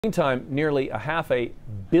Meantime, nearly a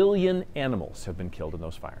billion animals have been killed in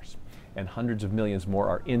those fires, and hundreds of millions more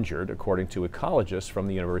are injured, according to ecologists from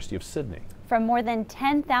the University of Sydney. From more than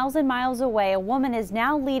 10,000 miles away, a woman is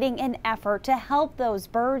now leading an effort to help those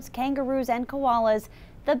birds, kangaroos, and koalas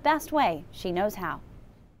the best way she knows how.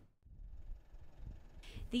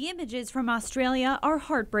 The images from Australia are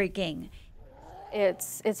heartbreaking.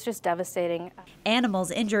 It's just devastating.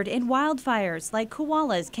 Animals injured in wildfires like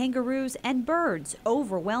koalas, kangaroos, and birds,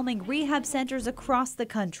 overwhelming rehab centers across the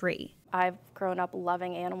country. I've grown up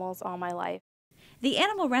loving animals all my life. The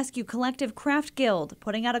Animal Rescue Collective Craft Guild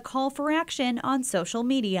putting out a call for action on social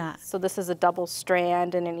media. So this is a double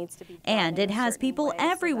strand and it needs to be done and it has people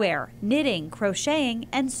everywhere knitting, crocheting,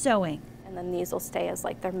 and sewing. And then these will stay as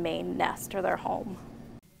like their main nest or their home.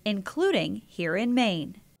 Including here in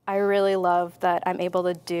Maine. I really love that I'm able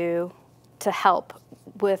to help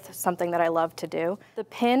with something that I love to do. The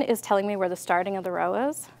pin is telling me where the starting of the row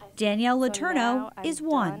is. Danielle Letourneau is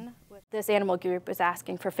one. This animal group is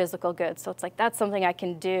asking for physical goods, so it's like that's something I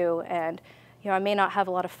can do, and I may not have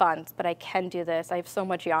a lot of funds, but I can do this. I have so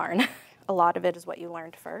much yarn. A lot of it is what you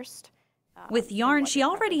learned first. With yarn she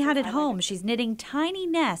already had at home, she's knitting tiny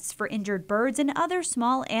nests for injured birds and other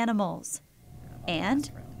small animals. And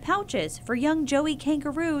pouches for young Joey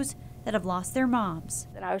kangaroos that have lost their moms.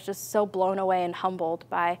 And I was just so blown away and humbled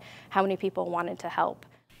by how many people wanted to help.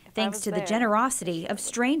 Thanks to the generosity of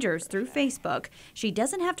strangers through Facebook, she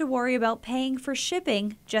doesn't have to worry about paying for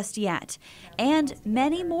shipping just yet. And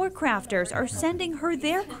many more crafters are sending her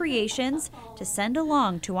their creations to send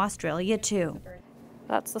along to Australia too.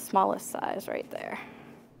 That's the smallest size right there.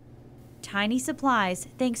 Tiny supplies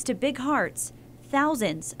thanks to big hearts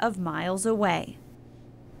thousands of miles away.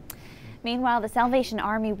 Meanwhile, the Salvation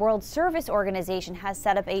Army World Service Organization has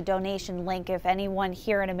set up a donation link if anyone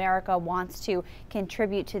here in America wants to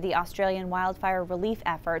contribute to the Australian wildfire relief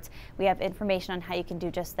efforts. We have information on how you can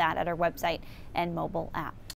do just that at our website and mobile app.